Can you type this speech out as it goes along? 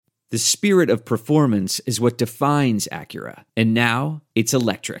The spirit of performance is what defines Acura. And now, it's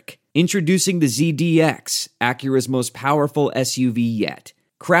electric. Introducing the ZDX, Acura's most powerful SUV yet.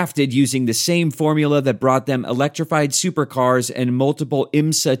 Crafted using the same formula that brought them electrified supercars and multiple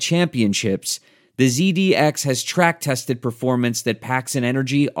IMSA championships, the ZDX has track-tested performance that packs an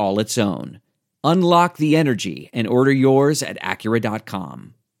energy all its own. Unlock the energy and order yours at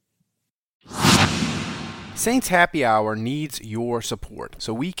Acura.com. Saints Happy Hour needs your support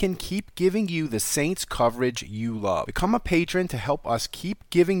so we can keep giving you the Saints coverage you love. Become a patron to help us keep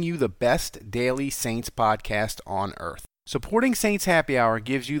giving you the best daily Saints podcast on earth. Supporting Saints Happy Hour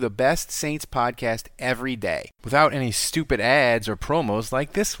gives you the best Saints podcast every day without any stupid ads or promos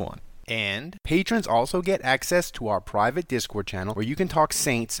like this one. And patrons also get access to our private Discord channel where you can talk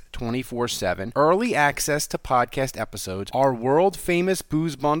Saints 24/7, early access to podcast episodes, our world-famous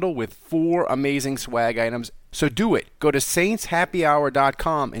booze bundle with 4 amazing swag items. So do it. Go to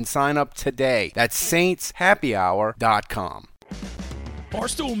saintshappyhour.com and sign up today. That's saintshappyhour.com.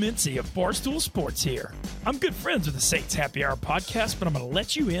 Barstool Mincy of Barstool Sports here. I'm good friends with the Saints Happy Hour podcast, but I'm going to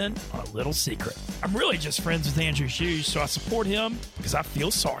let you in on a little secret. I'm really just friends with Andrew Hughes, so I support him because I feel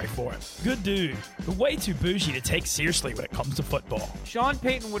sorry for him. Good dude, but way too bougie to take seriously when it comes to football. Sean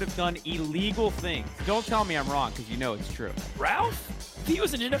Payton would have done illegal things. Don't tell me I'm wrong because you know it's true. Ralph? If he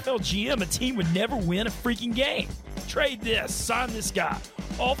was an NFL GM, a team would never win a freaking game. Trade this, sign this guy.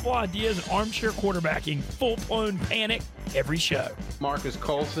 Awful ideas and armchair quarterbacking, full-blown panic every show. Marcus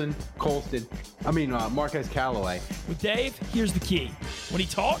Marquez Callaway. With Dave, here's the key. When he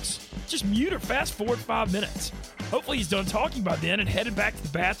talks, just mute or fast forward 5 minutes. Hopefully he's done talking by then and headed back to the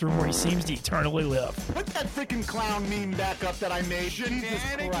bathroom where he seems to eternally live. Put that freaking clown meme back up that I made.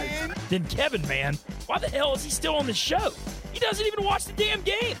 Then Kevin, man, why the hell is he still on the show? He doesn't even watch the damn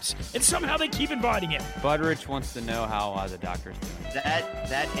games, and somehow they keep inviting him. Budrich wants to know how the doctor's doing.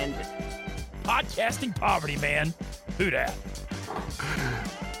 That ended. Podcasting poverty, man. Who dat?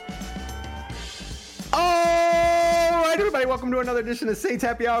 All right, everybody, welcome to another edition of Saints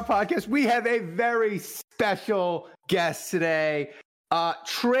Happy Hour podcast. We have a very special guest today.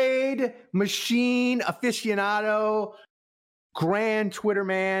 Trade machine aficionado, grand Twitter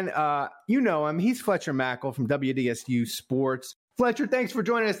man. You know him. He's Fletcher Mackel from WDSU Sports. Fletcher, thanks for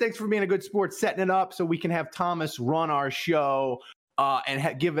joining us. Thanks for being a good sport, setting it up so we can have Thomas run our show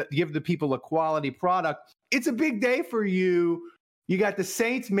and give the people a quality product. It's a big day for you. You got the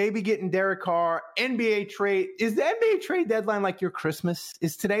Saints maybe getting Derek Carr, NBA trade. Is the NBA trade deadline like your Christmas?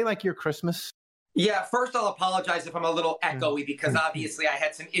 Is today like your Christmas? Yeah, first I'll apologize if I'm a little echoey because obviously I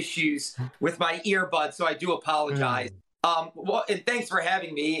had some issues with my earbuds, so I do apologize. Well, and thanks for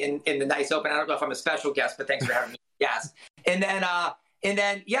having me in the nice open. I don't know if I'm a special guest, but thanks for having me. Yes. And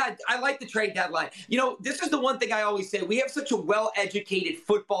then, yeah, I like the trade deadline. You know, this is the one thing I always say. We have such a well-educated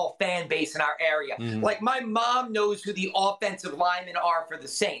football fan base in our area. Like, my mom knows who the offensive linemen are for the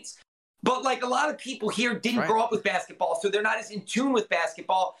Saints. But, like, a lot of people here didn't grow up with basketball, so they're not as in tune with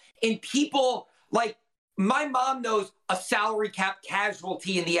basketball. And people, like, my mom knows a salary cap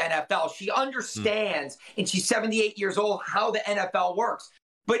casualty in the NFL. She understands, and she's 78 years old, how the NFL works.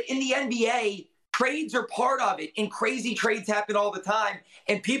 But in the NBA, trades are part of it, and crazy trades happen all the time.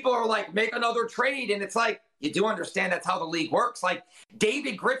 And people are like, make another trade. And it's like, you do understand that's how the league works. Like,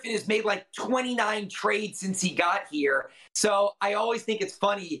 David Griffin has made like 29 trades since he got here. So I always think it's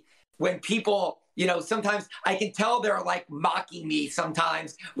funny when people, you know, sometimes I can tell they're like mocking me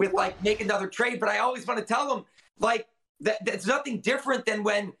sometimes with like, make another trade. But I always want to tell them, like, that's nothing different than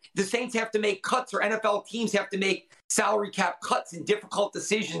when the Saints have to make cuts or NFL teams have to make salary cap cuts and difficult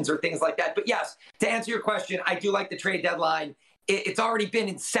decisions or things like that. But yes, to answer your question, I do like the trade deadline. It's already been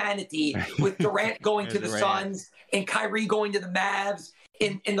insanity with Durant going to the Suns and Kyrie going to the Mavs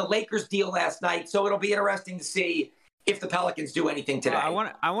in the Lakers deal last night. So it'll be interesting to see if the Pelicans do anything today. I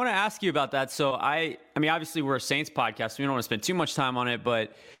want to ask you about that. So I mean, obviously we're a Saints podcast, so we don't want to spend too much time on it,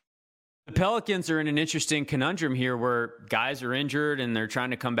 but the Pelicans are in an interesting conundrum here where guys are injured and they're trying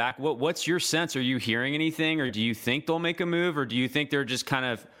to come back. What's your sense? Are you hearing anything, or do you think they'll make a move, or do you think they're just kind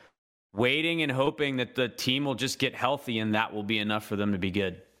of waiting and hoping that the team will just get healthy and that will be enough for them to be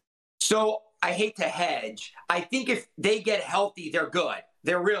good? So I hate to hedge. I think if they get healthy, they're good.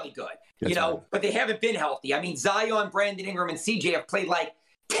 They're really good. That's right. But they haven't been healthy. I mean, Zion, Brandon Ingram, and CJ have played like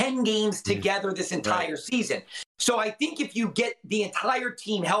 10 games together this entire season. So I think if you get the entire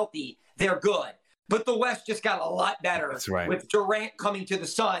team healthy, they're good. But the West just got a lot better with Durant coming to the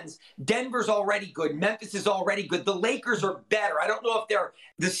Suns. Denver's already good. Memphis is already good. The Lakers are better. I don't know if they're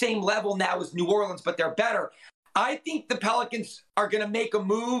the same level now as New Orleans, but they're better. I think the Pelicans are going to make a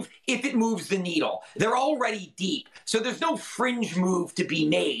move if it moves the needle. They're already deep, so there's no fringe move to be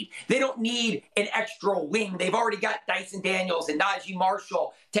made. They don't need an extra wing. They've already got Dyson Daniels and Najee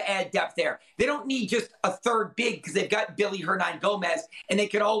Marshall to add depth there. They don't need just a third big because they've got Billy Hernan-Gomez, and they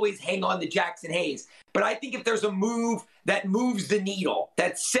can always hang on to Jackson Hayes. But I think if there's a move that moves the needle,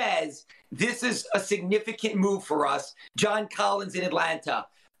 that says this is a significant move for us, John Collins in Atlanta,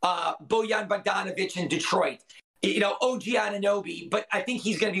 Bojan Bogdanovic in Detroit, OG Anunoby, but I think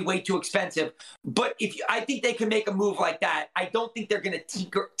he's going to be way too expensive. But I think they can make a move like that. I don't think they're going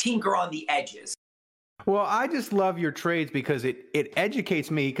to tinker on the edges. Well, I just love your trades because it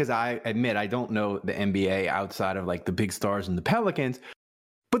educates me, because I admit I don't know the NBA outside of like the big stars and the Pelicans.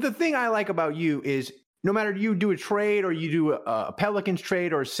 But the thing I like about you is no matter you do a trade or you do a Pelicans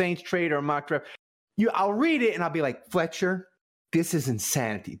trade or a Saints trade or a mock draft, I'll read it and I'll be like, Fletcher, this is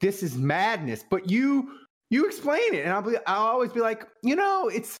insanity. This is madness. But you explain it, and I'll always be like,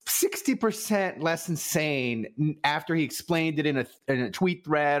 it's 60% less insane after he explained it in a tweet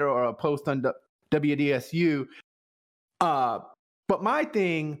thread or a post on WDSU. But my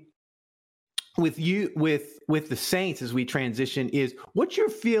thing with the Saints as we transition is, what's your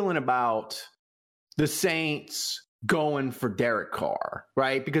feeling about the Saints going for Derek Carr,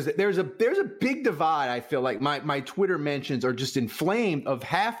 right? Because there's a big divide. I feel like my Twitter mentions are just inflamed of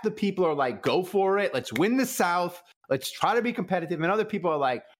half the people are like, go for it. Let's win the South. Let's try to be competitive. And other people are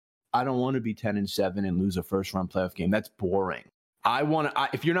like, I don't want to be 10-7 and lose a first round playoff game. That's boring.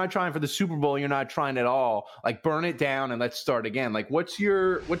 If you're not trying for the Super Bowl, you're not trying at all. Like, burn it down and let's start again. Like, what's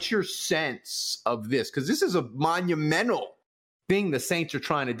your sense of this? Because this is a monumental thing the Saints are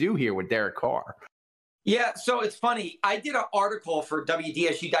trying to do here with Derek Carr. Yeah, so it's funny. I did an article for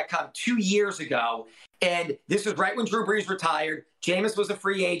WDSU.com 2 years ago, and this was right when Drew Brees retired. Jameis was a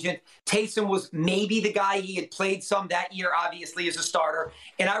free agent. Taysom was maybe the guy. He had played some that year, obviously, as a starter.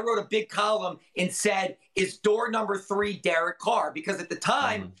 And I wrote a big column and said, is door number 3 Derek Carr? Because at the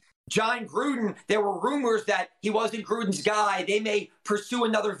time, John Gruden, there were rumors that he wasn't Gruden's guy. They may pursue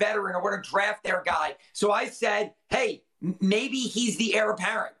another veteran or want to draft their guy. So I said, hey, maybe he's the heir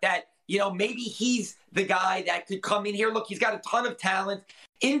apparent, that maybe he's the guy that could come in here. Look, he's got a ton of talent.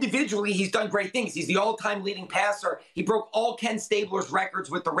 Individually, he's done great things. He's the all-time leading passer. He broke all Ken Stabler's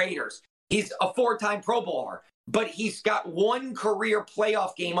records with the Raiders. He's a 4-time Pro Bowler. But he's got one career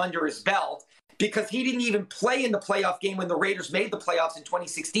playoff game under his belt because he didn't even play in the playoff game when the Raiders made the playoffs in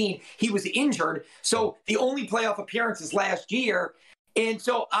 2016. He was injured. So the only playoff appearance is last year. And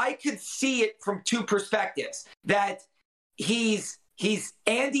so I could see it from two perspectives, that he's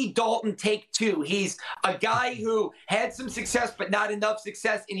Andy Dalton take 2. He's a guy who had some success, but not enough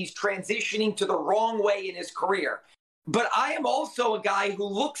success, and he's transitioning to the wrong way in his career. But I am also a guy who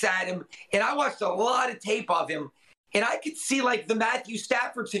looks at him, and I watched a lot of tape of him, and I could see like the Matthew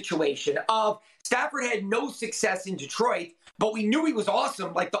Stafford situation of Stafford had no success in Detroit, but we knew he was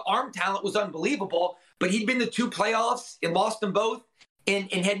awesome. Like, the arm talent was unbelievable, but he'd been to 2 playoffs and lost them both.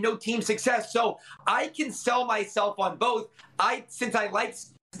 And had no team success. So I can sell myself on both. Since I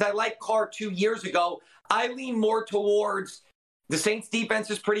liked Carr 2 years ago, I lean more towards the Saints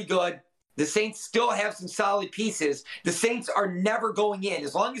defense is pretty good. The Saints still have some solid pieces. The Saints are never going in.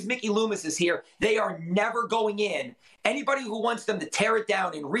 As long as Mickey Loomis is here, they are never going in. Anybody who wants them to tear it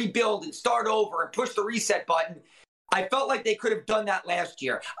down and rebuild and start over and push the reset button, I felt like they could have done that last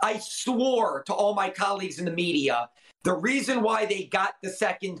year. I swore to all my colleagues in the media, the reason why they got the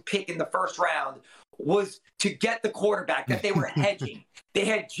second pick in the first round was to get the quarterback, that they were hedging. They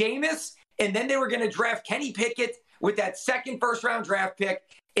had Jameis, and then they were going to draft Kenny Pickett with that second first-round draft pick,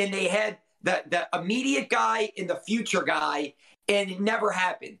 and they had the immediate guy and the future guy, and it never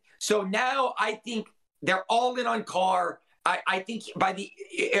happened. So now I think they're all in on Carr. I think by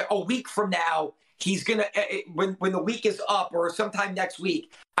a week from now, he's going to, when the week is up or sometime next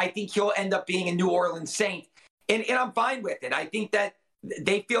week, I think he'll end up being a New Orleans Saint. And I'm fine with it. I think that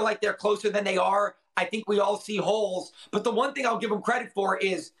they feel like they're closer than they are. I think we all see holes. But the one thing I'll give them credit for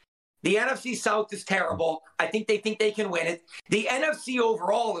is the NFC South is terrible. I think they can win it. The NFC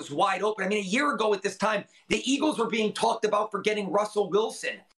overall is wide open. I mean, a year ago at this time, the Eagles were being talked about for getting Russell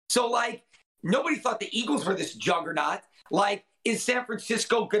Wilson. So, like, nobody thought the Eagles were this juggernaut. Like, is San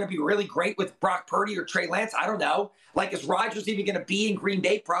Francisco going to be really great with Brock Purdy or Trey Lance? I don't know. Like, is Rodgers even going to be in Green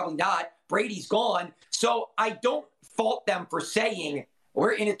Bay? Probably not. Brady's gone. So I don't fault them for saying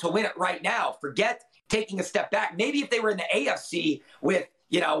we're in it to win it right now. Forget taking a step back. Maybe if they were in the AFC with,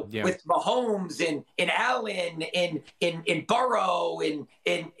 with Mahomes and Allen and Burrow and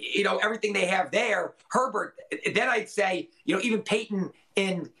everything they have there, Herbert, then I'd say, even Peyton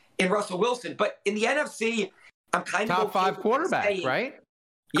and Russell Wilson. But in the NFC, I'm kind top of okay five quarterback, saying, right?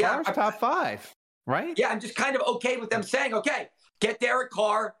 Yeah, Carr's top five, right? Yeah, I'm just kind of okay with them saying, okay, get Derek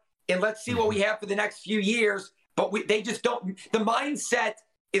Carr and let's see what we have for the next few years. But they just don't. The mindset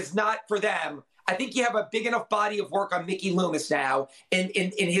is not for them. I think you have a big enough body of work on Mickey Loomis now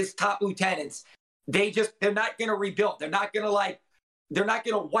in his top lieutenants. They're not going to rebuild. They're not going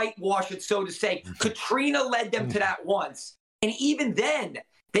to whitewash it, so to say. Katrina led them to that once. And even then,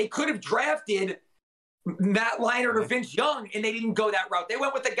 they could have drafted Matt Leinart or Vince Young, and they didn't go that route. They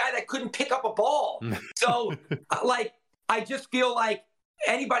went with a guy that couldn't pick up a ball. So, I just feel like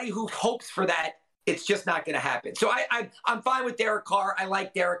anybody who hopes for that, it's just not going to happen. So I'm fine with Derek Carr. I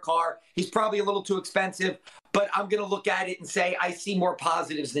like Derek Carr. He's probably a little too expensive, but I'm going to look at it and say I see more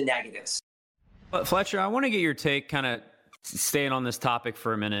positives than negatives. But Fletcher, I want to get your take, kind of staying on this topic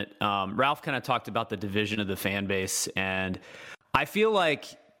for a minute. Ralph kind of talked about the division of the fan base, and I feel like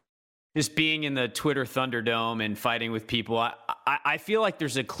just being in the Twitter Thunderdome and fighting with people, I feel like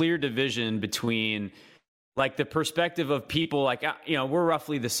there's a clear division between like the perspective of people like, we're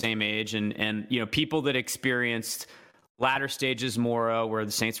roughly the same age and people that experienced latter stages Mora where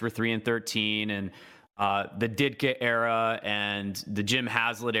the Saints were 3-13 and the Ditka era and the Jim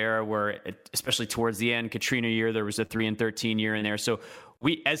Haslett era where especially towards the end, Katrina year, there was a 3-13 year in there. So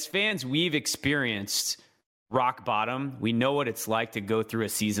we, as fans, we've experienced rock bottom. We know what it's like to go through a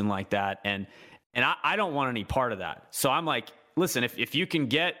season like that. And I don't want any part of that. So I'm like, listen, if you can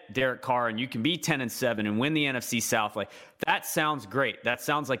get Derek Carr and you can be 10-7 and win the NFC South, like that sounds great. That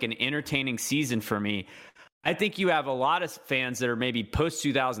sounds like an entertaining season for me. I think you have a lot of fans that are maybe post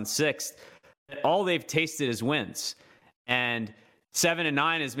 2006 that all they've tasted is wins, and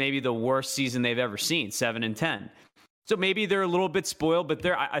 7-9 is maybe the worst season they've ever seen. 7-10. So maybe they're a little bit spoiled, but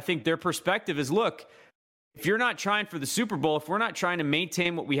I think their perspective is, look, if you're not trying for the Super Bowl, if we're not trying to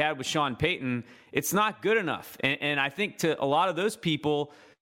maintain what we had with Sean Payton, it's not good enough. And I think to a lot of those people,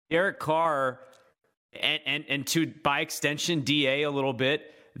 Derek Carr and to, by extension, DA a little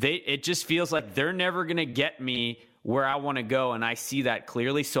bit, it just feels like they're never going to get me where I want to go. And I see that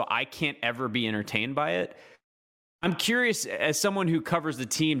clearly, so I can't ever be entertained by it. I'm curious, as someone who covers the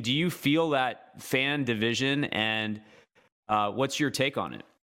team, do you feel that fan division, and what's your take on it?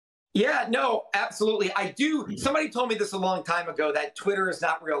 Yeah, no, absolutely. I do. Somebody told me this a long time ago, that Twitter is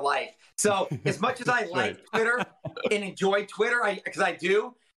not real life. So as much as I like Twitter and enjoy Twitter, because I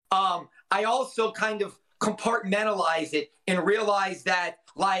do, I also kind of compartmentalize it and realize that,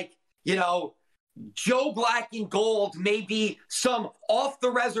 Joe Black and Gold may be some off the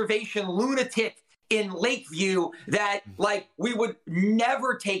reservation lunatic in Lakeview that we would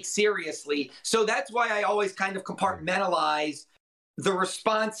never take seriously. So that's why I always kind of compartmentalize the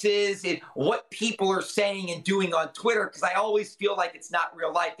responses and what people are saying and doing on Twitter, because I always feel like it's not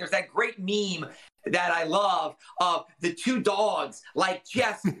real life. There's that great meme that I love of the two dogs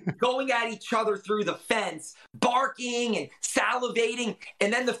just going at each other through the fence, barking and salivating,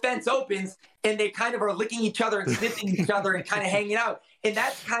 and then the fence opens and they kind of are licking each other and sniffing each other and kind of hanging out. And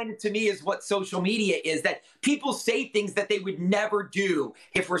that's kind of, to me, is what social media is, that people say things that they would never do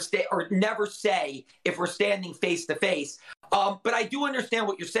or never say if we're standing face to face. But I do understand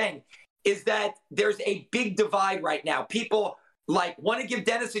what you're saying, is that there's a big divide right now. People want to give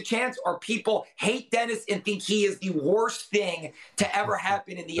Dennis a chance, or people hate Dennis and think he is the worst thing to ever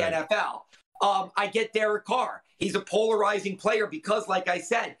happen in the NFL. I get Derek Carr. He's a polarizing player because, like I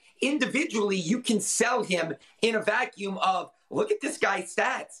said, individually, you can sell him in a vacuum of, look at this guy's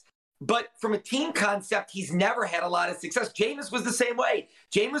stats. But from a team concept, he's never had a lot of success. Jameis was the same way.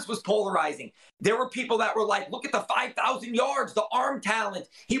 Jameis was polarizing. There were people that were like, look at the 5,000 yards, the arm talent.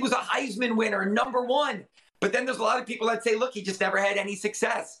 He was a Heisman winner, number one. But then there's a lot of people that say, look, he just never had any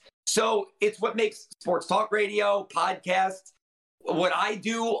success. So it's what makes sports talk radio, podcasts, what I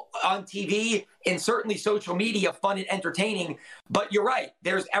do on TV, and certainly social media fun and entertaining. But you're right.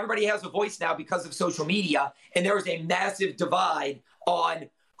 Everybody has a voice now because of social media, and there is a massive divide on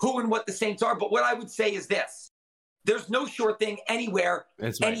who and what the Saints are. But what I would say is this: there's no sure thing anywhere,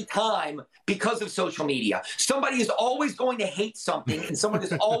 anytime, because of social media. Somebody is always going to hate something, and someone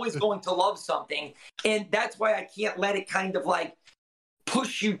is always going to love something. And that's why I can't let it kind of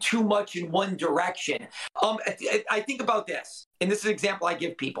push you too much in one direction. I think about this, and this is an example I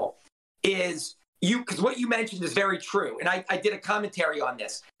give people, is because what you mentioned is very true. And I did a commentary on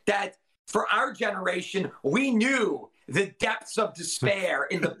this, that for our generation, we knew the depths of despair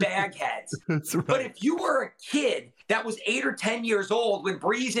in the bagheads. That's right. But if you were a kid that was 8 or 10 years old when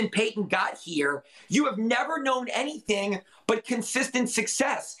Breeze and Peyton got here, you have never known anything but consistent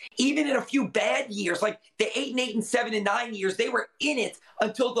success. Even in a few bad years, like the 8 and 8 and 7 and 9 years, they were in it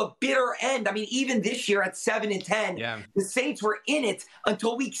until the bitter end. I mean, even this year at 7 and 10, the Saints were in it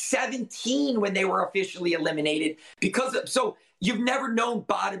until week 17 when they were officially eliminated. So you've never known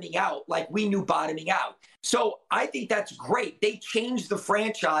bottoming out like we knew bottoming out. So I think that's great. They changed the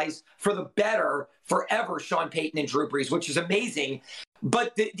franchise for the better forever, Sean Payton and Drew Brees, which is amazing.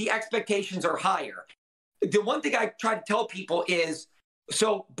 But the expectations are higher. The one thing I try to tell people is,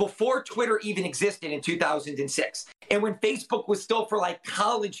 so before Twitter even existed in 2006, and when Facebook was still for like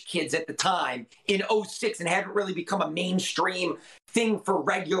college kids at the time in 06 and hadn't really become a mainstream thing for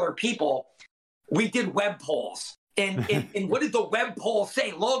regular people, we did web polls. And what did the web poll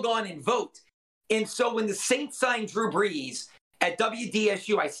say? Log on and vote. And so when the Saints signed Drew Brees at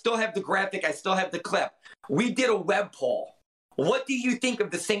WDSU, I still have the graphic, I still have the clip. We did a web poll. What do you think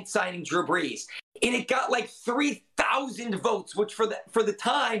of the Saints signing Drew Brees? And it got like 3,000 votes, which for the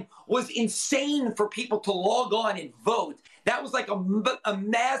time was insane for people to log on and vote. That was like a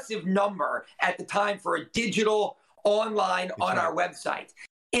massive number at the time for a digital online on our website.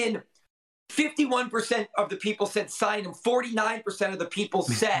 And 51% of the people said sign him. 49% of the people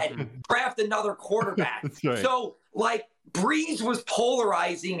said draft another quarterback. Right. So, like, Breeze was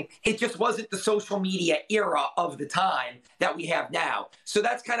polarizing. It just wasn't the social media era of the time that we have now. So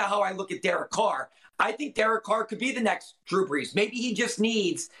that's kind of how I look at Derek Carr. I think Derek Carr could be the next Drew Brees. Maybe he just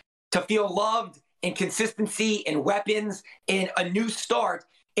needs to feel loved and consistency and weapons and a new start.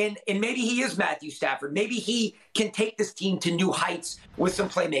 And maybe he is Matthew Stafford. Maybe he can take this team to new heights with some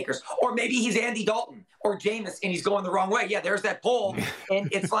playmakers. Or maybe he's Andy Dalton or Jameis and he's going the wrong way. Yeah, there's that poll. And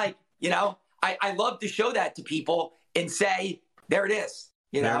it's like, you know, I love to show that to people and say, there it is.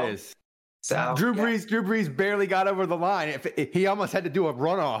 You know? There it is. So Drew Brees barely got over the line. He almost had to do a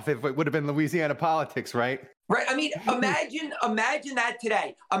runoff if it would have been Louisiana politics, right? Right. I mean, imagine that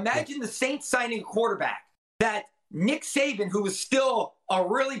today. Imagine the Saints signing a quarterback that Nick Saban, who was still a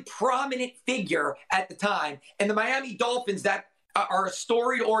really prominent figure at the time, and the Miami Dolphins that are a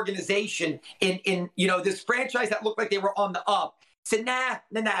storied organization in you know, this franchise that looked like they were on the up, said, nah,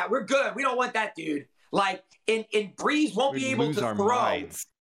 we're good. We don't want that dude. Like, and Breeze won't be able to throw. Minds.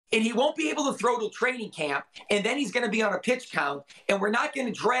 And he won't be able to throw till training camp, and then he's going to be on a pitch count, and we're not going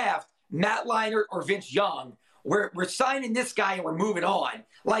to draft Matt Leinart or Vince Young. We're signing this guy and we're moving on.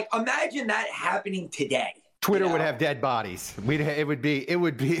 Like, imagine that happening today. Twitter would have dead bodies. It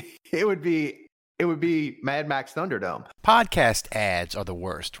would be Mad Max Thunderdome. Podcast ads are the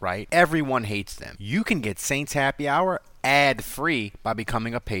worst, right? Everyone hates them. You can get Saints Happy Hour ad-free by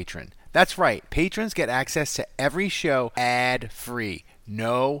becoming a patron. That's right. Patrons get access to every show ad-free.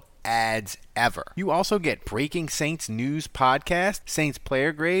 No ads ever. You also get Breaking Saints News podcast, Saints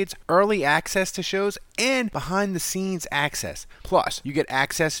player grades, early access to shows, and behind-the-scenes access. Plus, you get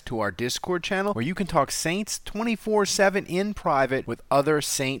access to our Discord channel where you can talk Saints 24/7 in private with other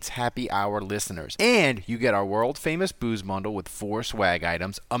Saints Happy Hour listeners. And you get our world-famous booze bundle with 4 swag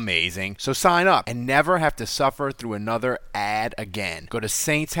items. Amazing. So sign up and never have to suffer through another ad again. Go to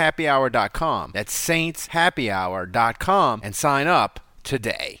saintshappyhour.com. That's saintshappyhour.com and sign up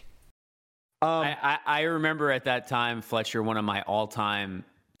today. I remember at that time, Fletcher, one of my all-time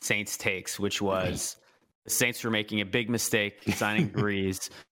Saints takes, which was the Saints were making a big mistake signing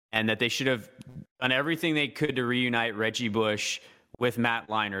Breeze, and that they should have done everything they could to reunite Reggie Bush with Matt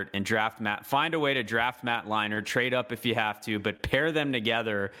Leinart and find a way to draft Matt Leinart, trade up if you have to, but pair them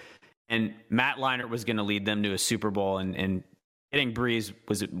together. And Matt Leinart was going to lead them to a Super Bowl, and getting Breeze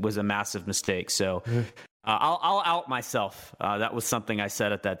was a massive mistake. So I'll out myself. That was something I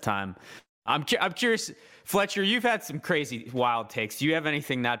said at that time. I'm curious, Fletcher, you've had some crazy, wild takes. Do you have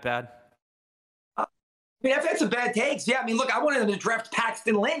anything that bad? I mean, I've had some bad takes. Yeah, I mean, look, I wanted them to draft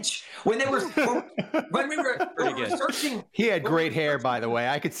Paxton Lynch when we were searching. He had great hair, by the way.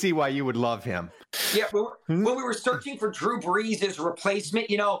 I could see why you would love him. Yeah, when we were searching for Drew Brees' replacement,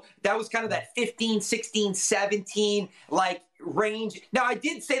 you know, that was kind of that 15, 16, 17, like, range. Now, I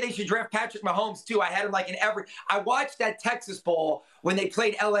did say they should draft Patrick Mahomes, too. I had him, like, in every – I watched that Texas Bowl when they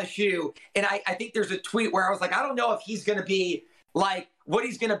played LSU, and I think there's a tweet where I was like, I don't know if he's going to be, like, what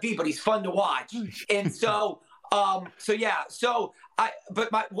he's going to be, but he's fun to watch. And so, I mean,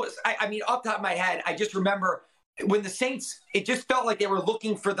 off the top of my head, I just remember when the Saints, it just felt like they were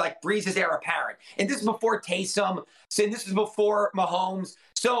looking for like Breeze's heir apparent. And this is before Taysom. So this is before Mahomes.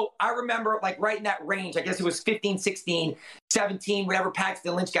 So I remember like right in that range, I guess it was 15, 16, 17, whenever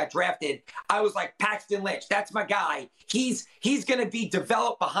Paxton Lynch got drafted. I was like, Paxton Lynch, that's my guy. He's going to be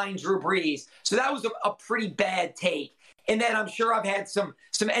developed behind Drew Brees. So that was a pretty bad take. And then I'm sure I've had some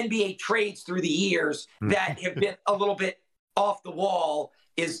NBA trades through the years that have been a little bit off the wall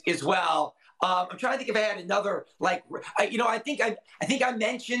as well. I'm trying to think if I had another, like, I think I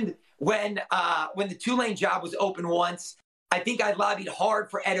mentioned when the Tulane job was open once, I think I lobbied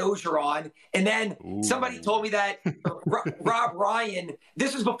hard for Ed Ogeron. And then somebody told me that Rob Ryan,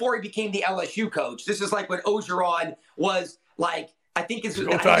 this was before he became the LSU coach. This is like when Ogeron was like, I think it's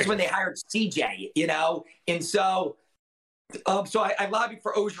when they hired CJ, And so I lobbied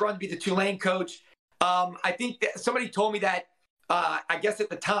for Ogeron to be the Tulane coach. I think that somebody told me that, I guess at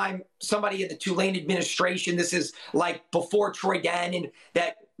the time, somebody in the Tulane administration, this is like before Troy Gannon,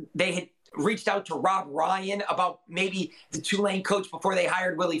 that they had reached out to Rob Ryan about maybe the Tulane coach before they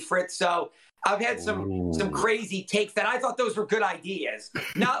hired Willie Fritz. So I've had some crazy takes that I thought those were good ideas.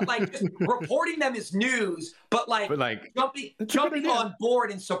 Not like just reporting them as news, but like jumping on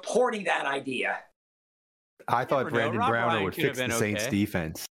board and supporting that idea. I thought Brandon Browner would fix the Saints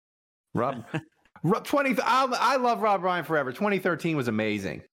defense. I love Rob Ryan forever. 2013 was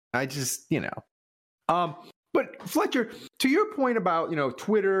amazing. I just, but Fletcher, to your point about,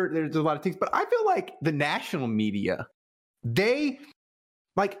 Twitter, there's a lot of things, but I feel like the national media, they,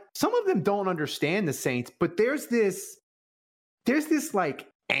 like, some of them don't understand the Saints, but there's this like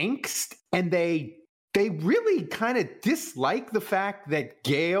angst, and they really kind of dislike the fact that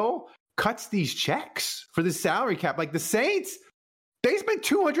Gale cuts these checks for the salary cap. Like the Saints, they spent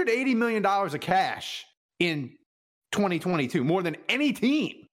 $280 million of cash in 2022, more than any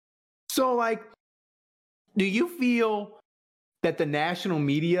team. So, like, do you feel that the national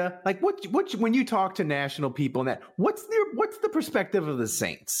media, like, what when you talk to national people and that, what's the perspective of the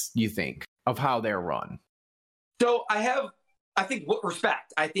Saints, you think, of how they're run? So I think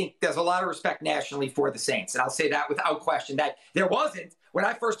respect. I think there's a lot of respect nationally for the Saints. And I'll say that without question, that there wasn't when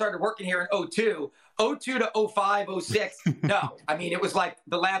I first started working here in 02 to 05, 06. No, I mean, it was like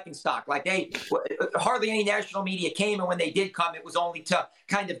the laughing stock. Like hardly any national media came. And when they did come, it was only to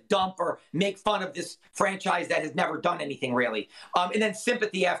kind of dump or make fun of this franchise that has never done anything really. And then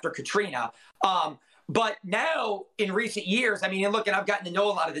sympathy after Katrina. But now in recent years, I mean, and look, and I've gotten to know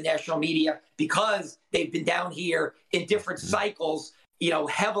a lot of the national media because they've been down here in different cycles,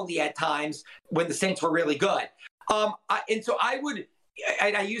 heavily at times when the Saints were really good. And so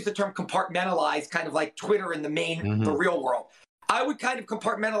I use the term compartmentalize, kind of like Twitter in the real world. I would kind of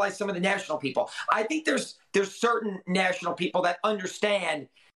compartmentalize some of the national people. I think there's certain national people that understand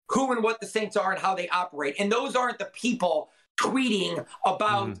who and what the Saints are and how they operate. And those aren't the people tweeting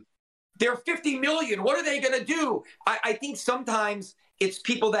about they're 50 million. What are they going to do? I think sometimes it's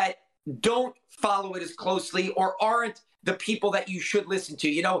people that don't follow it as closely or aren't the people that you should listen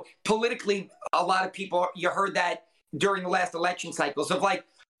to. Politically, a lot of people, you heard that during the last election cycles of like,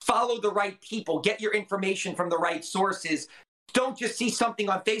 follow the right people, get your information from the right sources. Don't just see something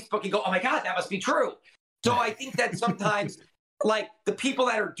on Facebook and go, oh my God, that must be true. So I think that sometimes like the people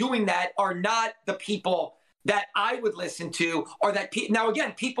that are doing that are not the people that I would listen to, or that now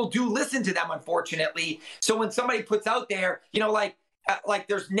again, people do listen to them, unfortunately. So when somebody puts out there, like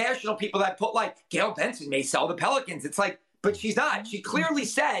there's national people that put like Gail Benson may sell the Pelicans. It's like, but she's not. She clearly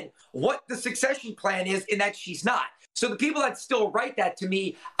said what the succession plan is, and that she's not. So the people that still write that to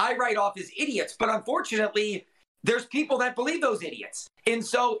me, I write off as idiots. But unfortunately, there's people that believe those idiots. And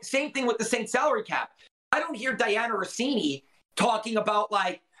so same thing with the Saints salary cap. I don't hear Diana Rossini talking about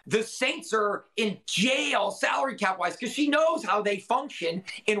like the Saints are in jail salary cap wise, because she knows how they function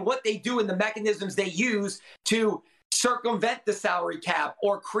and what they do and the mechanisms they use to circumvent the salary cap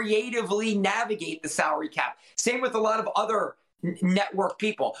or creatively navigate the salary cap. Same with a lot of other network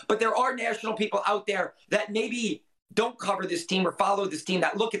people. But there are national people out there that maybe don't cover this team or follow this team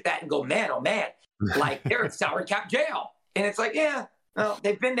that look at that and go, man, oh man, like they're in salary cap jail. And it's like, yeah, well,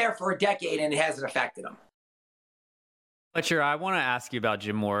 they've been there for a decade and it hasn't affected them. Fletcher, I want to ask you about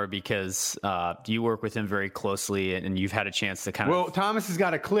Jim Mora because you work with him very closely and you've had a chance to Well, Thomas has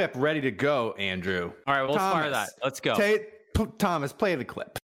got a clip ready to go, Andrew. All right, well, let's fire that. Let's go. Thomas, play the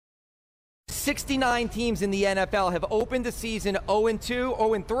clip. 69 teams in the NFL have opened the season 0-2,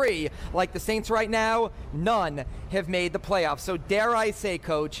 0-3. Like the Saints right now, none have made the playoffs. So dare I say,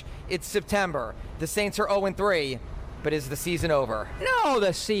 Coach, it's September. The Saints are 0-3. But is the season over? No,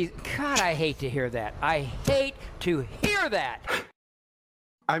 the season. God, I hate to hear that. I hate to hear that.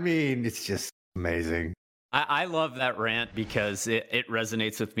 I mean, it's just amazing. I love that rant because it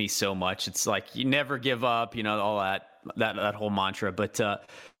resonates with me so much. It's like you never give up, all that whole mantra. But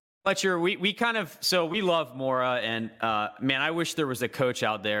Fletcher, we kind of, so we love Mora, and man, I wish there was a coach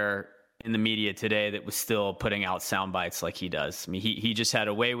out there in the media today that was still putting out sound bites like he does. I mean, he just had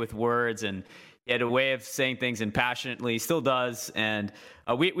a way with words, and he had a way of saying things and passionately, still does. And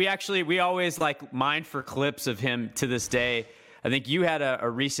we always like mine for clips of him to this day. I think you had a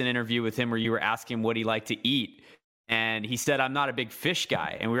recent interview with him where you were asking what he liked to eat. And he said, I'm not a big fish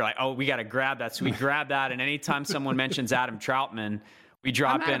guy. And we were like, oh, we got to grab that. So we grabbed that. And anytime someone mentions Adam Troutman, we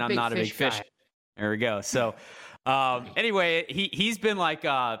drop in, I'm not a big fish. There we go. So anyway, he's been like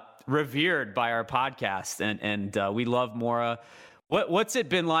revered by our podcast. And we love Mora. What's it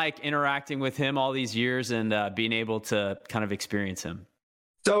been like interacting with him all these years and being able to kind of experience him?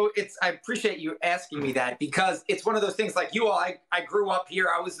 So I appreciate you asking me that, because it's one of those things like you all, I grew up here.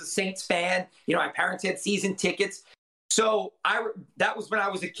 I was a Saints fan. My parents had season tickets. So that was when I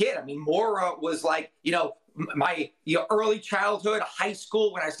was a kid. I mean, Mora was like, my early childhood, high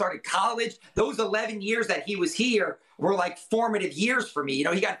school, when I started college, those 11 years that he was here were like formative years for me.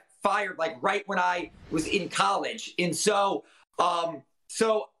 He got fired like right when I was in college. And so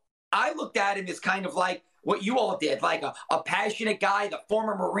I looked at him as kind of like what you all did, like a passionate guy, the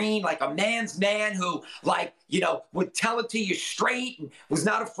former Marine, like a man's man who would tell it to you straight and was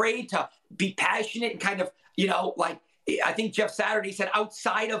not afraid to be passionate and kind of, like I think Jeff Saturday said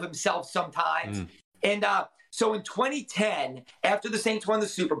outside of himself sometimes. And so in 2010, after the Saints won the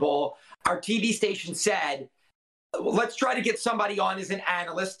Super Bowl, our TV station said, let's try to get somebody on as an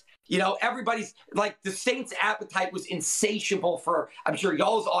analyst. Everybody's like, the Saints' appetite was insatiable for, I'm sure,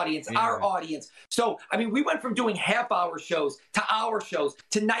 y'all's audience, our audience. So, I mean, we went from doing half-hour shows to hour shows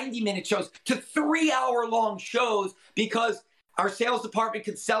to 90-minute shows to 3-hour-long shows because our sales department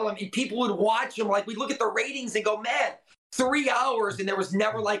could sell them and people would watch them. Like, we'd look at the ratings and go, man, 3 hours, and there was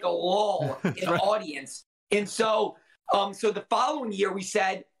never like a lull in audience. And so the following year we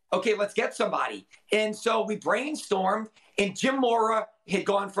said, okay, let's get somebody. And so we brainstormed, and Jim Mora had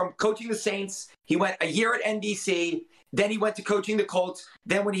gone from coaching the Saints. He went a year at NBC. Then he went to coaching the Colts.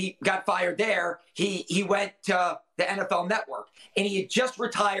 Then when he got fired there, he went to the NFL Network. And he had just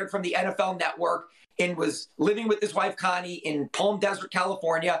retired from the NFL Network and was living with his wife, Connie, in Palm Desert,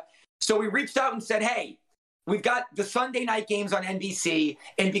 California. So we reached out and said, hey, we've got the Sunday night games on NBC.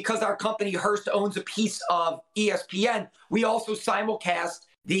 And because our company, Hearst, owns a piece of ESPN, we also simulcast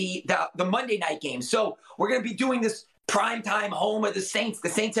the Monday night games. So we're going to be doing this primetime home of the Saints. The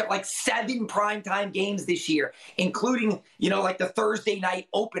Saints have like 7 primetime games this year, including, like the Thursday night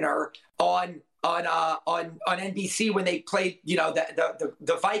opener on NBC when they played,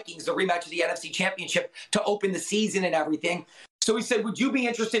 the Vikings, the rematch of the NFC Championship to open the season and everything. So we said, would you be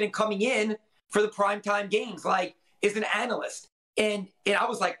interested in coming in for the primetime games, like as an analyst? And I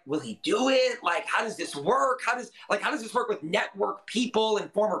was like, will he do it? Like, how does this work? How does this work with network people and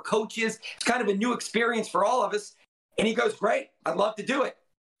former coaches? It's kind of a new experience for all of us. And he goes, great, I'd love to do it.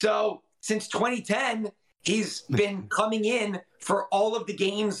 So since 2010, he's been coming in for all of the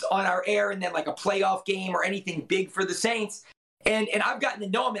games on our air, and then like a playoff game or anything big for the Saints. And I've gotten to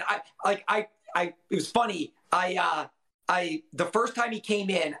know him. And it was funny. The first time he came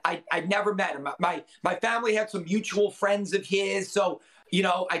in, I'd never met him. My family had some mutual friends of his. So,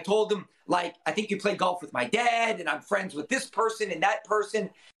 I told him, like, I think you play golf with my dad, and I'm friends with this person and that person.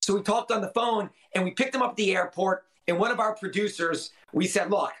 So we talked on the phone, and we picked him up at the airport. And one of our producers, we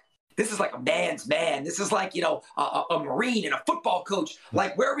said, look, this is like a man's man. This is like, a Marine and a football coach.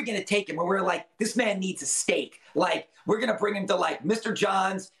 Like, where are we going to take him? And we're like, this man needs a steak. Like, we're going to bring him to like Mr.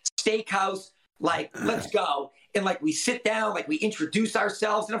 John's Steakhouse. Like, let's go. And like, we sit down, like we introduce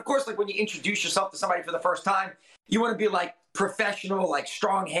ourselves. And of course, like when you introduce yourself to somebody for the first time, you want to be like professional, like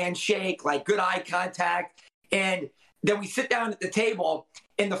strong handshake, like good eye contact. And then we sit down at the table,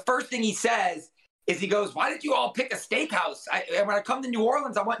 and the first thing he says is he goes, why did you all pick a steakhouse? When I come to New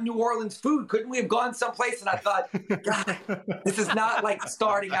Orleans, I want New Orleans food. Couldn't we have gone someplace? And I thought, God, this is not like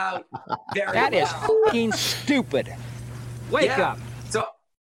starting out very That well. is fucking stupid. Wake up.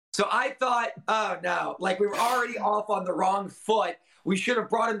 So I thought, oh no, like we were already off on the wrong foot. We should have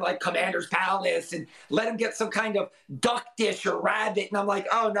brought him to like Commander's Palace and let him get some kind of duck dish or rabbit. And I'm like,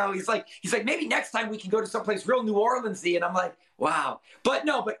 oh no. He's like, maybe next time we can go to someplace real New Orleans-y. And I'm like, wow. But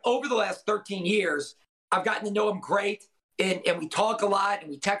over the last 13 years, I've gotten to know him great. And we talk a lot and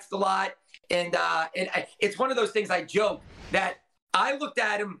we text a lot. And it's one of those things I joke that I looked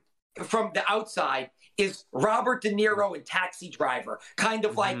at him from the outside is Robert De Niro in Taxi Driver, kind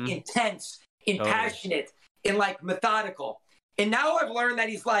of like intense and passionate and like methodical. And now I've learned that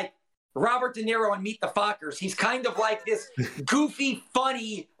he's like Robert De Niro on Meet the Fockers. He's kind of like this goofy,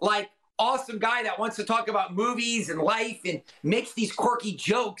 funny, like awesome guy that wants to talk about movies and life and makes these quirky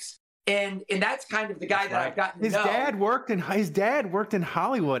jokes. And that's kind of the guy that I've gotten to know. His dad worked in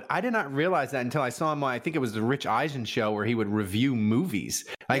Hollywood. I did not realize that until I saw him on, I think it was the Rich Eisen show where he would review movies.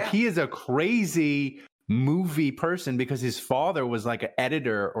 Like he is a crazy movie person because his father was like an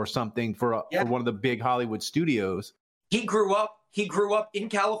editor or something for one of the big Hollywood studios. He grew up in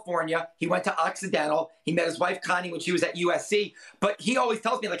California. He went to Occidental. He met his wife Connie when she was at USC. But he always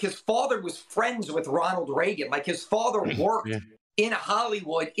tells me like his father was friends with Ronald Reagan. Like his father worked in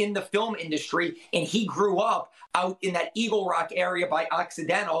Hollywood in the film industry, and he grew up out in that Eagle Rock area by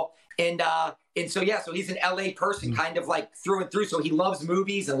Occidental. And so he's an LA person kind of like through and through. So he loves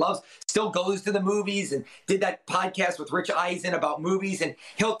movies and still goes to the movies and did that podcast with Rich Eisen about movies. And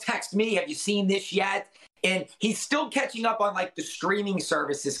he'll text me, have you seen this yet? And he's still catching up on like the streaming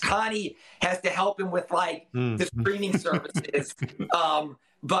services. Connie has to help him with like the streaming services.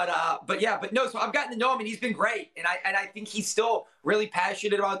 But no, so I've gotten to know him and he's been great. And I think he's still really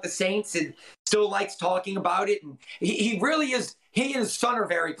passionate about the Saints and still likes talking about it. And he really is, he and his son are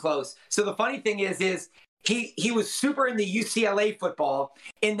very close. So the funny thing is he was super into UCLA football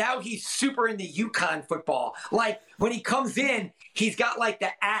and now he's super into UConn football. Like when he comes in, he's got like the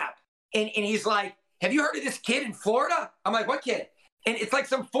app and he's like, have you heard of this kid in Florida? I'm like, what kid? And it's like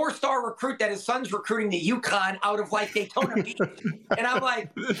some 4-star recruit that his son's recruiting to UConn out of like Daytona Beach. And I'm like,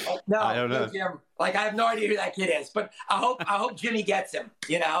 no, I don't know. Jim. Like, I have no idea who that kid is, but I hope Jimmy gets him,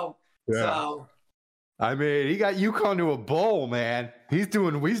 you know? Yeah. So. I mean, he got UConn to a bowl, man. He's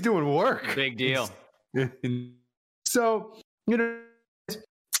doing work. Big deal. So, I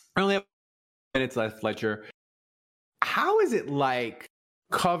only have minutes left, Fletcher. How is it like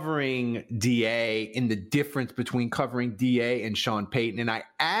covering DA and the difference between covering DA and Sean Payton? And I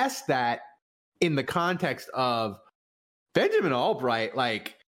asked that in the context of Benjamin Albright,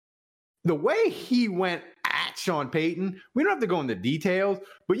 like the way he went at Sean Payton. We don't have to go into details,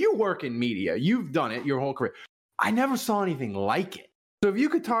 but you work in media. You've done it your whole career. I never saw anything like it. So if you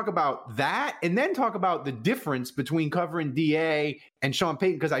could talk about that and then talk about the difference between covering DA and Sean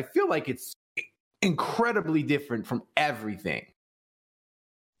Payton, because I feel like it's incredibly different from everything.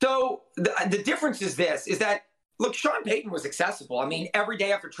 So the difference is that, look, Sean Payton was accessible. I mean, every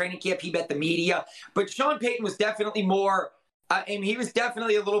day after training camp, he met the media. But Sean Payton was definitely more, he was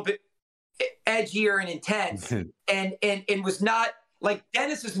definitely a little bit edgier and intense and was not, like,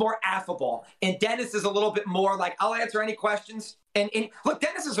 Dennis is more affable. And Dennis is a little bit more like, I'll answer any questions. And look,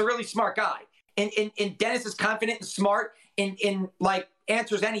 Dennis is a really smart guy. And Dennis is confident and smart and like,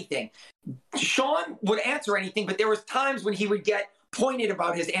 answers anything. Sean would answer anything, but there was times when he would get pointed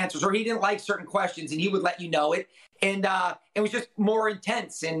about his answers or he didn't like certain questions and he would let you know it. And it was just more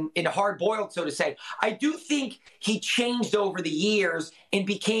intense and hard-boiled, so to say. I do think he changed over the years and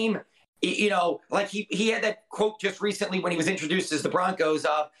became, like he had that quote just recently when he was introduced as the Broncos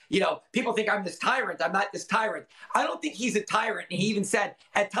of, people think I'm this tyrant. I'm not this tyrant. I don't think he's a tyrant. And he even said,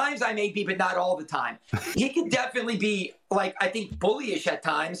 at times I may be, but not all the time. He could definitely be, like, I think bullyish at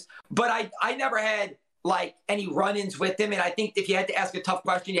times, but I never had like any run-ins with him. And I think if you had to ask a tough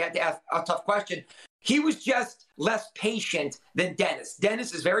question, you had to ask a tough question. He was just less patient than Dennis.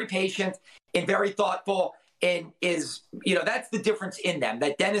 Dennis is very patient and very thoughtful and is, that's the difference in them,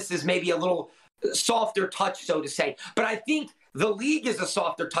 that Dennis is maybe a little softer touch, so to say. But I think the league is a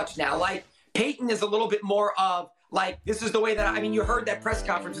softer touch now. Like Peyton is a little bit more of like, this is the way that, you heard that press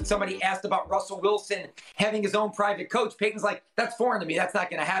conference when somebody asked about Russell Wilson having his own private coach. Peyton's like, that's foreign to me. That's not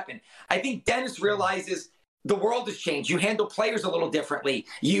going to happen. I think Dennis realizes the world has changed. You handle players a little differently.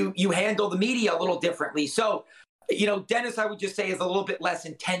 You handle the media a little differently. So, Dennis, I would just say, is a little bit less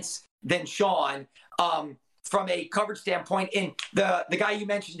intense than Sean from a coverage standpoint. And the guy you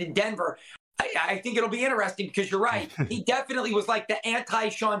mentioned in Denver, I think it'll be interesting because you're right. He definitely was like the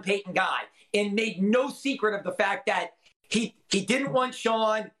anti-Sean Payton guy and made no secret of the fact that he didn't want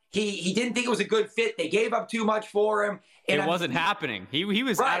Sean. He didn't think it was a good fit. They gave up too much for him. And it wasn't happening. He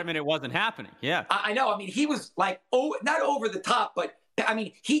was adamant it wasn't happening. Yeah. I know. He was like, not over the top, but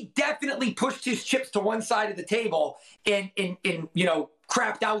he definitely pushed his chips to one side of the table and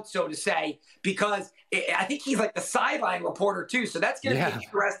crapped out, so to say, because I think he's like the sideline reporter too. So that's going to be an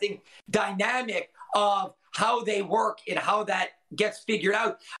interesting dynamic of how they work and how that gets figured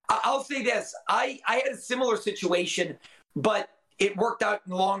out. I'll say this. I had a similar situation, but it worked out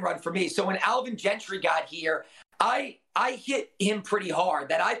in the long run for me. So when Alvin Gentry got here, I hit him pretty hard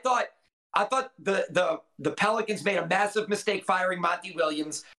that I thought the Pelicans made a massive mistake firing Monty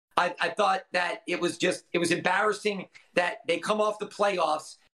Williams. I thought that it was embarrassing that they come off the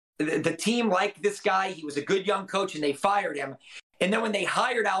playoffs. the team liked this guy. He was a good young coach, and they fired him. And then when they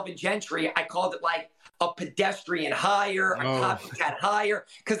hired Alvin Gentry, I called it like a pedestrian hire, a copycat hire,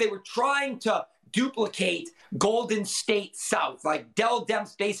 because they were trying to duplicate Golden State South. Like Dell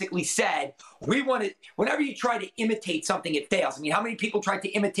Demps basically said, we want to, whenever you try to imitate something, it fails. I mean, how many people tried to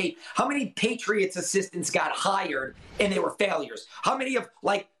imitate, how many Patriots assistants got hired and they were failures? How many of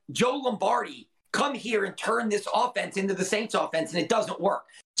like Joe Lombardi come here and turn this offense into the Saints offense and it doesn't work?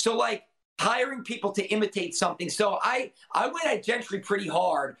 So like hiring people to imitate something. So I went at Gentry pretty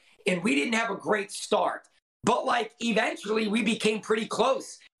hard and we didn't have a great start, but like eventually we became pretty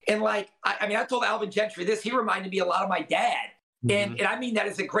close. And like, I mean, I told Alvin Gentry this, he reminded me a lot of my dad. And I mean that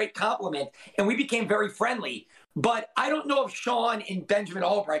as a great compliment. And we became very friendly. But I don't know if Sean and Benjamin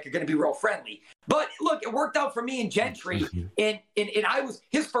Albright are going to be real friendly. But look, it worked out for me and Gentry. And I was,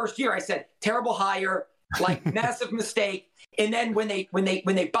 his first year, I said, terrible hire, like massive mistake. And then when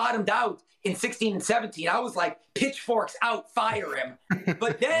they bottomed out in 16 and 17, I was like, pitchforks out, fire him.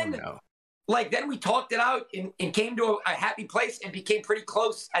 But then, then we talked it out and came to a happy place and became pretty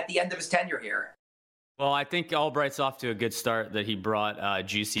close at the end of his tenure here. Well, I think Albright's off to a good start that he brought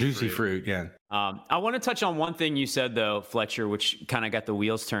juicy fruit. Yeah. I want to touch on one thing you said, though, Fletcher, which kind of got the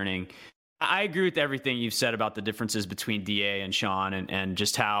wheels turning. I agree with everything you've said about the differences between DA and Sean and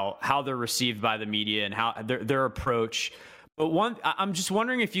just how they're received by the media and how their approach. But I'm just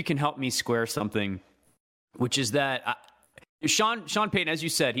wondering if you can help me square something, which is that Sean Payton, as you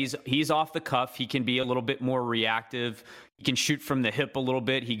said, he's off the cuff. He can be a little bit more reactive. He can shoot from the hip a little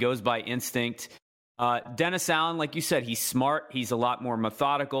bit. He goes by instinct. Dennis Allen, like you said, he's smart. He's a lot more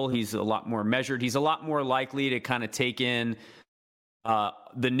methodical. He's a lot more measured. He's a lot more likely to kind of take in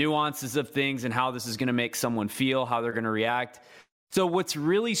the nuances of things and how this is going to make someone feel, how they're going to react. So what's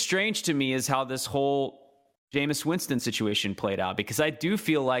really strange to me is how this whole Jameis Winston situation played out, because I do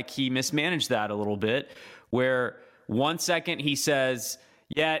feel like he mismanaged that a little bit, where 1 second he says,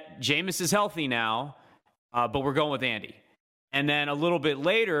 yeah, Jameis is healthy now, but we're going with Andy. And then a little bit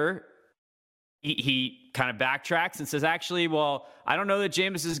later, he kind of backtracks and says, actually, well, I don't know that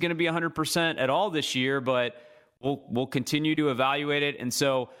Jameis is going to be 100% at all this year, but we'll continue to evaluate it. And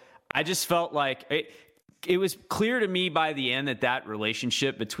so I just felt like it was clear to me by the end that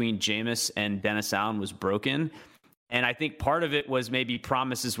relationship between Jameis and Dennis Allen was broken. And I think part of it was maybe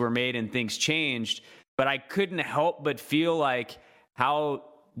promises were made and things changed, but I couldn't help but feel like how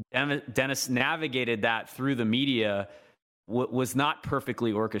Dennis navigated that through the media was not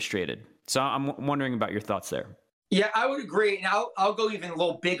perfectly orchestrated. So I'm wondering about your thoughts there. Yeah, I would agree. And I'll go even a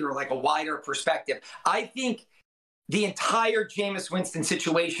little bigger, like a wider perspective. I think the entire Jameis Winston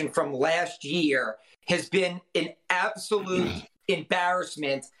situation from last year has been an absolute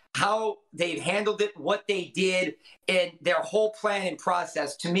embarrassment. How they've handled it, what they did, and their whole plan and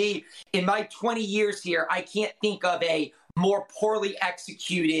process. To me, in my 20 years here, I can't think of a more poorly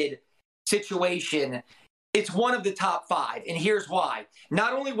executed situation. It's one of the top 5, and here's why.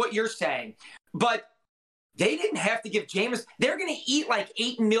 Not only what you're saying, but they didn't have to give Jameis. They're going to eat like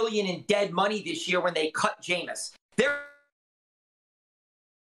 $8 million in dead money this year when they cut Jameis. They're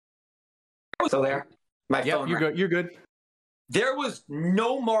still there. My phone. You're good. There was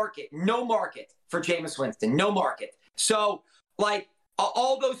no market for Jameis Winston, no market. So, like,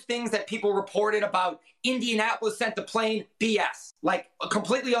 all those things that people reported about Indianapolis sent the plane, BS, like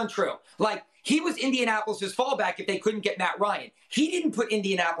completely untrue. Like, he was Indianapolis's fallback if they couldn't get Matt Ryan. He didn't put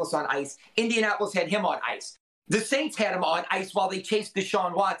Indianapolis on ice. Indianapolis had him on ice. The Saints had him on ice while they chased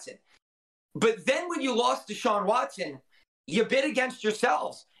Deshaun Watson. But then when you lost Deshaun Watson, you bid against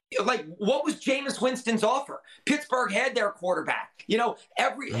yourselves. Like, what was Jameis Winston's offer? Pittsburgh had their quarterback. You know,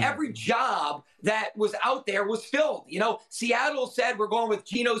 every job that was out there was filled. You know, Seattle said we're going with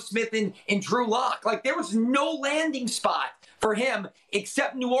Geno Smith and Drew Lock. Like, there was no landing spot for him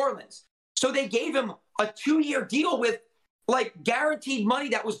except New Orleans. So they gave him a 2-year deal with, like, guaranteed money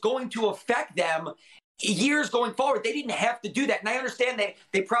that was going to affect them years going forward. They didn't have to do that. And I understand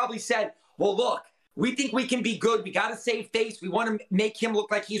they probably said, well, look, we think we can be good. We got to save face. We want to make him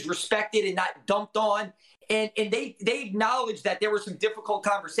look like he's respected and not dumped on. And they acknowledged that there were some difficult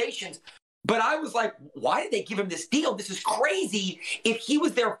conversations. But I was like, why did they give him this deal? This is crazy. If he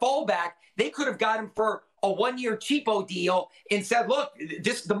was their fallback, they could have got him for a 1-year cheapo deal and said, look,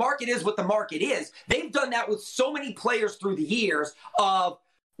 the market is what the market is. They've done that with so many players through the years of,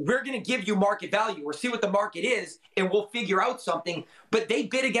 we're going to give you market value or see what the market is, and we'll figure out something. But they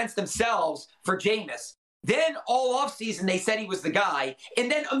bid against themselves for Jameis. Then all offseason, they said he was the guy. And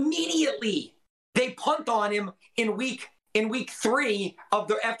then immediately they punt on him in week 3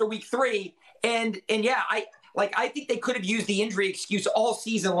 after week 3. And yeah, Like, I think they could have used the injury excuse all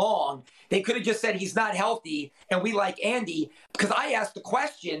season long. They could have just said he's not healthy and we like Andy, because I asked the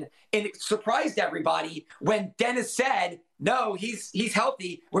question and it surprised everybody when Dennis said, no, he's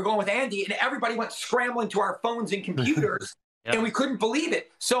healthy. We're going with Andy. And everybody went scrambling to our phones and computers and we couldn't believe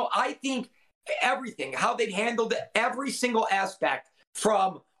it. So I think everything, how they'd handled every single aspect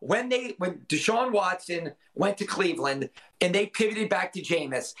from when Deshaun Watson went to Cleveland and they pivoted back to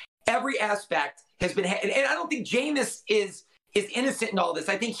Jameis, every aspect has been, and I don't think Jameis is innocent in all this.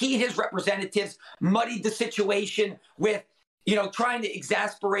 I think he and his representatives muddied the situation with, trying to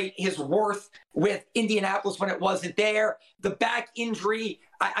exasperate his worth with Indianapolis when it wasn't there. The back injury,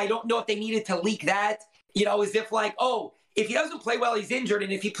 I don't know if they needed to leak that, as if like, oh, if he doesn't play well, he's injured.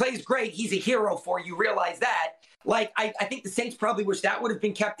 And if he plays great, he's a hero for you. Realize that. Like, I think the Saints probably wish that would have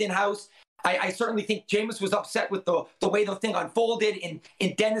been kept in-house. I certainly think Jameis was upset with the way the thing unfolded,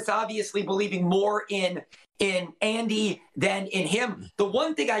 and Dennis obviously believing more in Andy than in him. The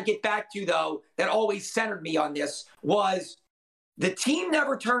one thing I get back to, though, that always centered me on this was the team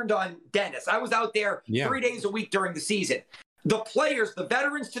never turned on Dennis. I was out there 3 days a week during the season. The players, the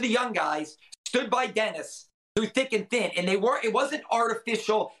veterans to the young guys, stood by Dennis through thick and thin, and it wasn't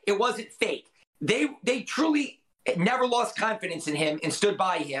artificial, it wasn't fake. They truly never lost confidence in him and stood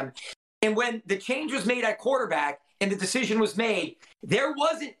by him. And when the change was made at quarterback and the decision was made, there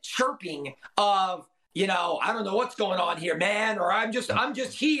wasn't chirping of, I don't know what's going on here, man, or I'm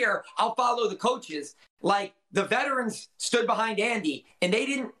just here, I'll follow the coaches. Like, the veterans stood behind Andy, and they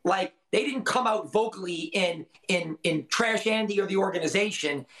didn't come out vocally in trash Andy or the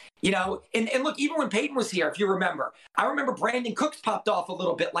organization, and look, even when Peyton was here, if you remember, I remember Brandon Cooks popped off a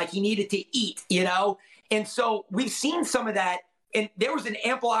little bit like he needed to eat, and so we've seen some of that, and there was an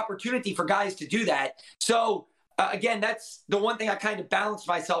ample opportunity for guys to do that. So again, that's the one thing I kind of balanced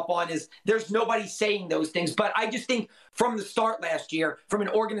myself on, is there's nobody saying those things. But I just think from the start last year, from an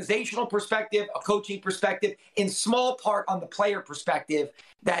organizational perspective, a coaching perspective, in small part on the player perspective,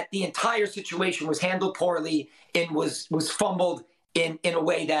 that the entire situation was handled poorly and was fumbled in a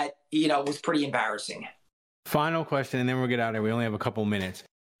way that, was pretty embarrassing. Final question, and then we'll get out of here. We only have a couple minutes.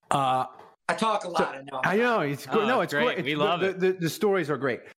 I talk a lot. I know. It's good. No, it's great. We love it. The stories are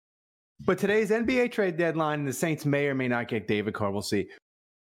great. But today's NBA trade deadline, the Saints may or may not get David Carr. We'll see.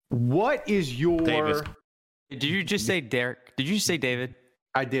 What is your... Davis. Did you just say Derek? Did you say David?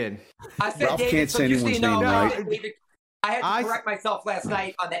 I did. I said Ralph David, can't so say just so anyone's you know, name right. I had to correct myself last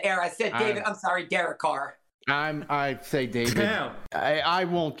night on the air. I said David. I'm sorry, Derek Carr. I say David. I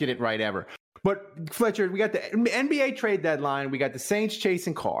won't get it right ever. But Fletcher, we got the NBA trade deadline. We got the Saints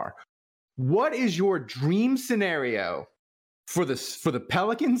chasing Carr. What is your dream scenario for the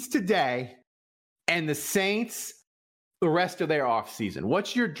Pelicans today and the Saints the rest of their offseason?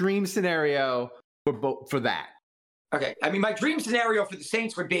 What's your dream scenario for that? Okay. I mean, my dream scenario for the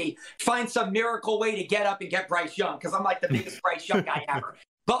Saints would be find some miracle way to get up and get Bryce Young, because I'm like the biggest Bryce Young guy ever.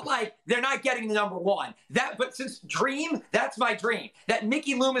 But they're not getting the number one. But since dream, that's my dream. That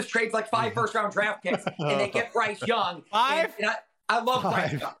Mickey Loomis trades 5 first-round draft picks and they get Bryce Young. 5? And I love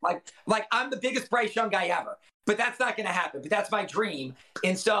Bryce Young. Like I'm the biggest Bryce Young guy ever. But that's not going to happen. But that's my dream.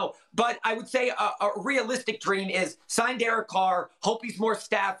 And so, but I would say a realistic dream is sign Derek Carr, hope he's more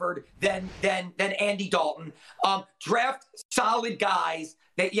Stafford than Andy Dalton. Draft solid guys.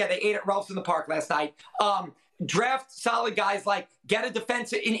 They ate at Ralph's in the Park last night. Draft solid guys, get a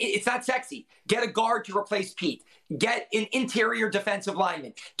defensive, it's not sexy. Get a guard to replace Pete. Get an interior defensive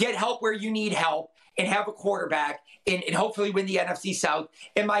lineman. Get help where you need help, and have a quarterback, and hopefully win the NFC South.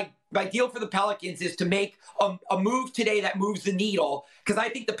 And my deal for the Pelicans is to make a move today that moves the needle, because I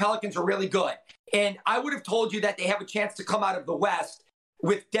think the Pelicans are really good. And I would have told you that they have a chance to come out of the West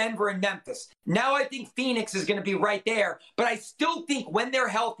with Denver and Memphis. Now I think Phoenix is going to be right there, but I still think when they're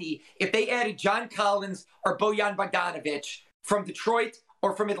healthy, if they added John Collins or Bojan Bogdanovic from Detroit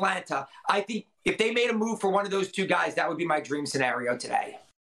or from Atlanta, I think if they made a move for one of those two guys, that would be my dream scenario today.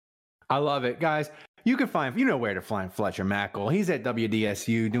 I love it. Guys, you can find where to find Fletcher Mackel. He's at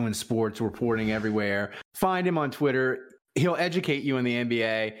WDSU doing sports reporting everywhere. Find him on Twitter. He'll educate you in the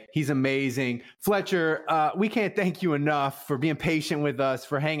NBA. He's amazing. Fletcher, we can't thank you enough for being patient with us,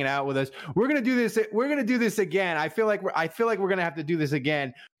 for hanging out with us. We're going to do this. We're going to do this again. I feel like we're going to have to do this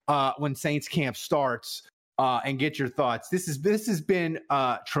again when Saints camp starts and get your thoughts. This has been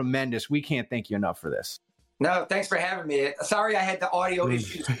tremendous. We can't thank you enough for this. No, thanks for having me. Sorry I had the audio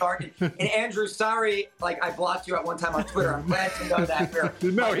issues started. And Andrew, sorry, I blocked you at one time on Twitter. I'm glad to know that.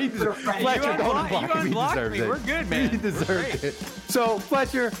 No, he deserves it. Fletcher, don't unblock him. You unblocked me. We're good, man. He deserves it. So,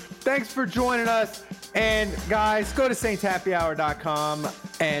 Fletcher, Thanks for joining us. And guys, go to saintshappyhour.com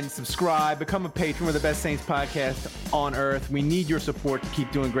and subscribe. Become a patron of the best Saints podcast on earth. We need your support to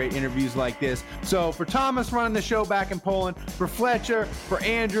keep doing great interviews like this. So for Thomas running the show back in Poland, for Fletcher, for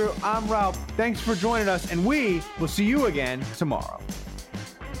Andrew, I'm Ralph. Thanks for joining us, and we will see you again tomorrow.